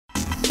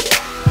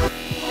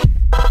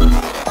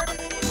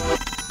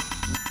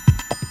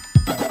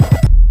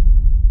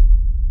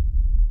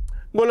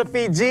Pilolevu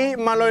Fiji,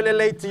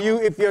 Malolele to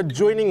you if you're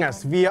joining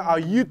us via our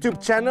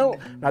YouTube channel.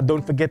 Now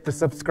don't forget to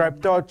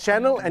subscribe to our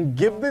channel and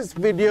give this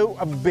video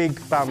a big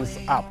thumbs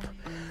up.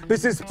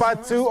 This is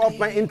part 2 of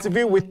my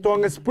interview with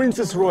Tonga's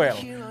Princess Royal,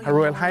 Her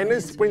Royal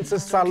Highness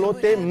Princess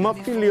Salote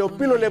Mafile'o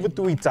Pilolevu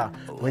Tuita,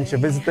 when she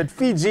visited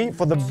Fiji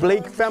for the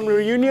Blake family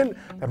reunion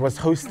that was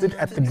hosted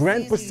at the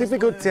Grand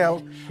Pacific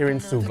Hotel here in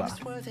Suva.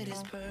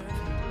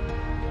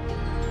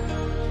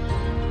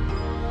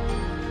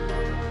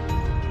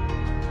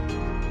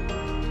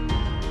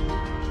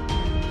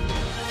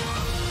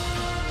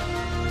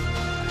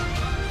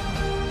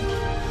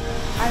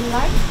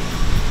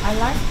 I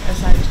like,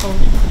 as I told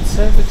you,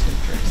 conservative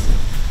dressing,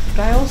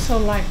 but I also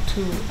like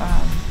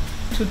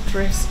to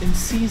dress in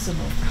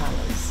seasonal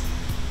colors.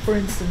 For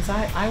instance,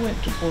 I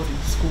went to boarding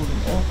school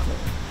in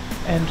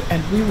Auckland,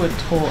 and we were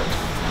taught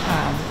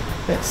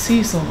that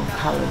seasonal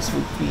colors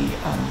would be,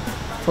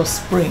 for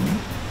spring,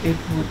 it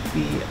would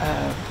be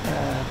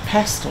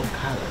pastel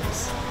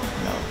colors.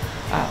 You know,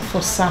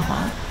 for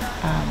summer,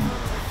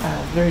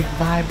 very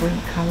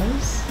vibrant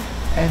colors,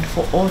 and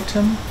for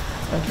autumn,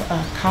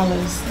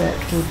 colors that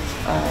would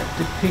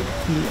depict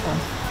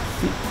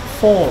the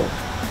fall,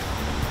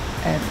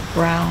 and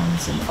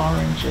browns and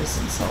oranges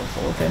and so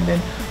forth. And then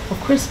for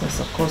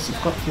Christmas, of course,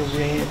 you've got your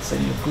reds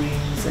and your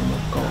greens and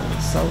your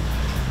golds. So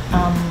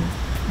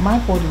my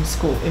boarding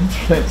school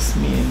influenced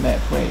me in that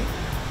way.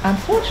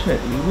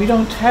 Unfortunately, we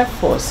don't have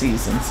 4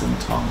 seasons in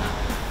Tonga,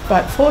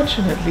 but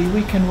fortunately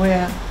we can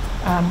wear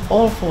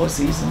all 4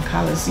 season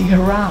colors year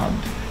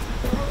round.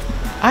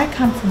 I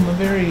come from a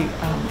very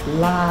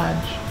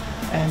large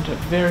and a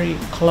very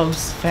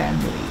close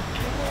family,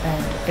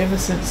 and ever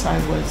since I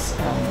was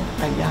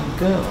a young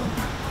girl,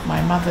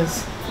 my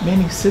mother's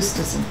many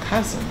sisters and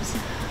cousins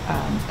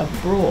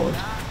abroad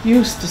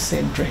used to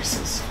send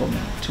dresses for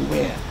me to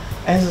wear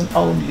as an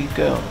only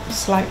girl,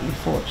 slightly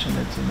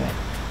fortunate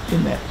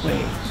in that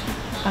way.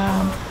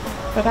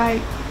 But I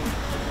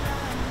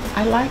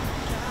like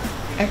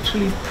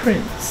actually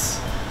prints,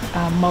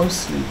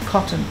 mostly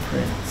cotton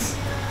prints,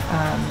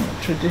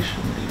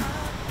 traditionally.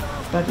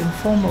 But in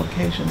formal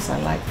occasions, I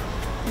like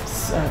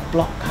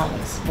block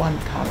colors, one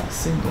color,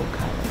 single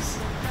colors.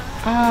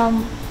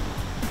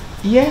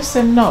 Yes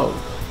and no.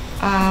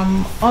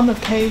 On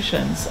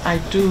occasions, I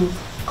do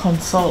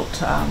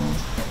consult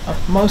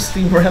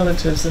mostly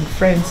relatives and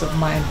friends of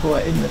mine who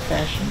are in the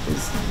fashion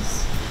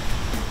business.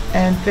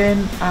 And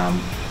then,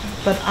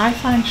 but I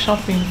find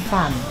shopping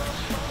fun.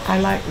 I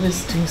like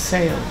visiting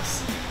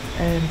sales,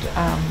 and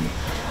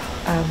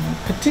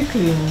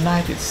particularly in the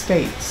United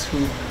States,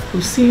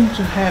 who seem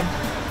to have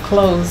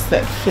clothes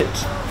that fit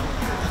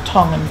the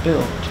Tongan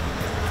build.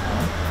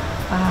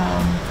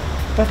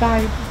 But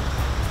I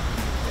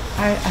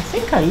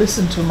think I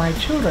listen to my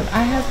children.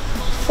 I have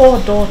 4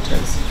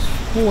 daughters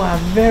who are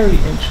very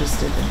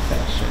interested in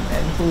fashion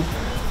and who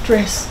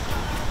dress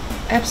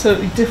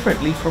absolutely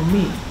differently from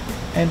me,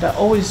 and are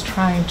always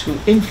trying to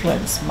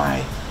influence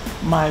my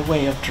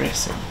way of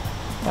dressing.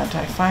 But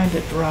I find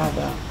it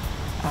rather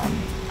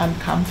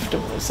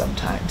uncomfortable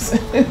sometimes.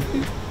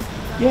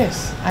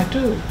 Yes, I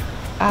do,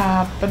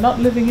 but not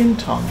living in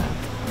Tonga.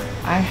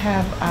 I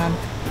have,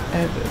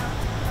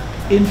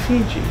 in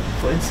Fiji,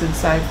 for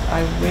instance, I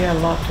wear a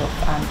lot of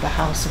the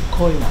House of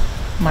Koila,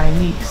 my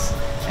niece,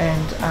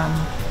 and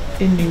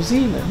in New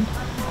Zealand,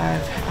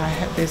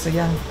 there's a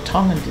young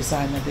Tongan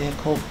designer there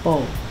called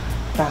Bo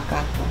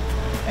Takapo,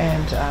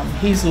 and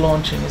he's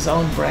launching his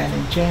own brand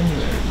in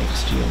January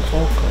next year in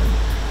Auckland.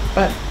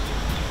 But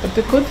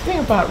the good thing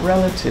about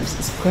relatives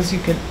is because you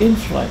can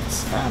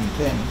influence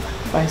them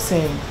by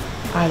saying,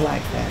 I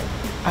like that,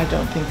 I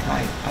don't think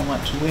I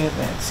want to wear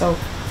that. So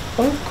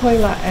both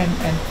Koila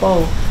and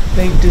Bo,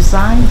 they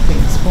design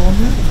things for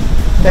me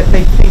that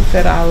they think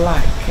that I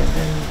like, and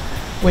then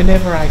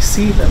whenever I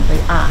see them, they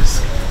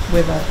ask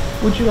whether,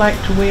 would you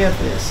like to wear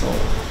this? Or,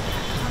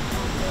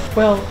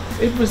 well,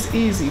 it was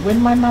easy. When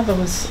my mother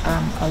was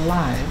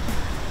alive,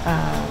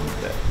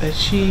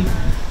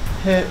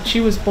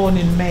 she was born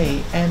in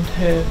May, and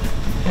her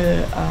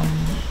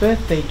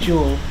birthday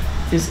jewel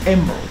is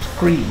emerald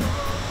green.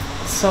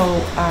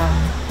 So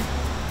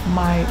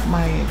my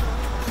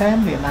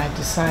family and I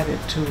decided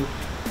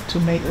to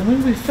make,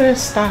 when we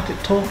first started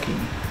talking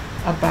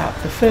about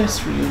the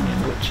first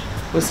reunion, which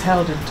was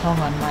held in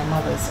Tonga on my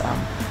mother's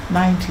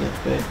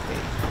 90th birthday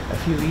a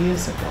few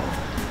years ago,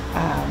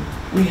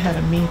 we had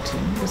a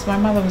meeting, because my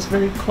mother was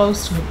very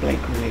close to her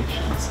Blake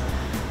relations.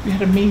 We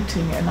had a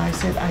meeting, and I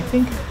said, I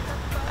think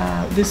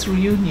this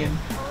reunion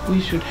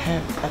we should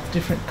have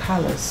different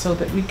colors so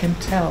that we can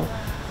tell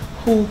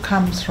who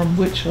comes from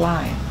which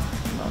line,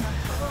 you know,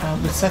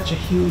 with such a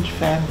huge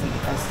family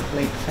as the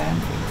Blake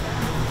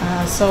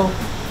family. So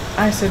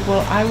I said,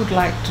 well, I would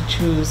like to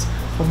choose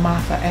for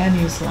Martha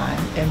Annie's line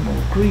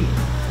emerald green.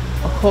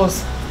 Of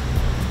course,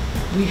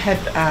 we had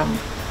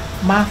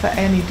Martha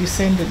Annie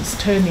descendants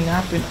turning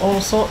up in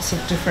all sorts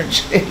of different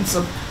shades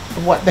of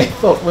what they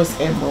thought was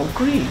emerald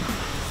green.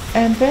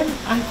 And then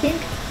I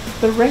think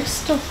the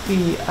rest of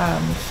the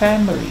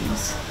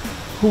families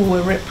who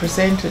were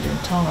represented in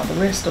Tonga, the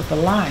rest of the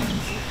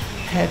lines,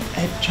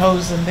 had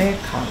chosen their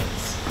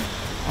colours.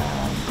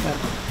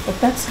 But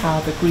that's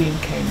how the green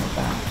came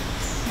about.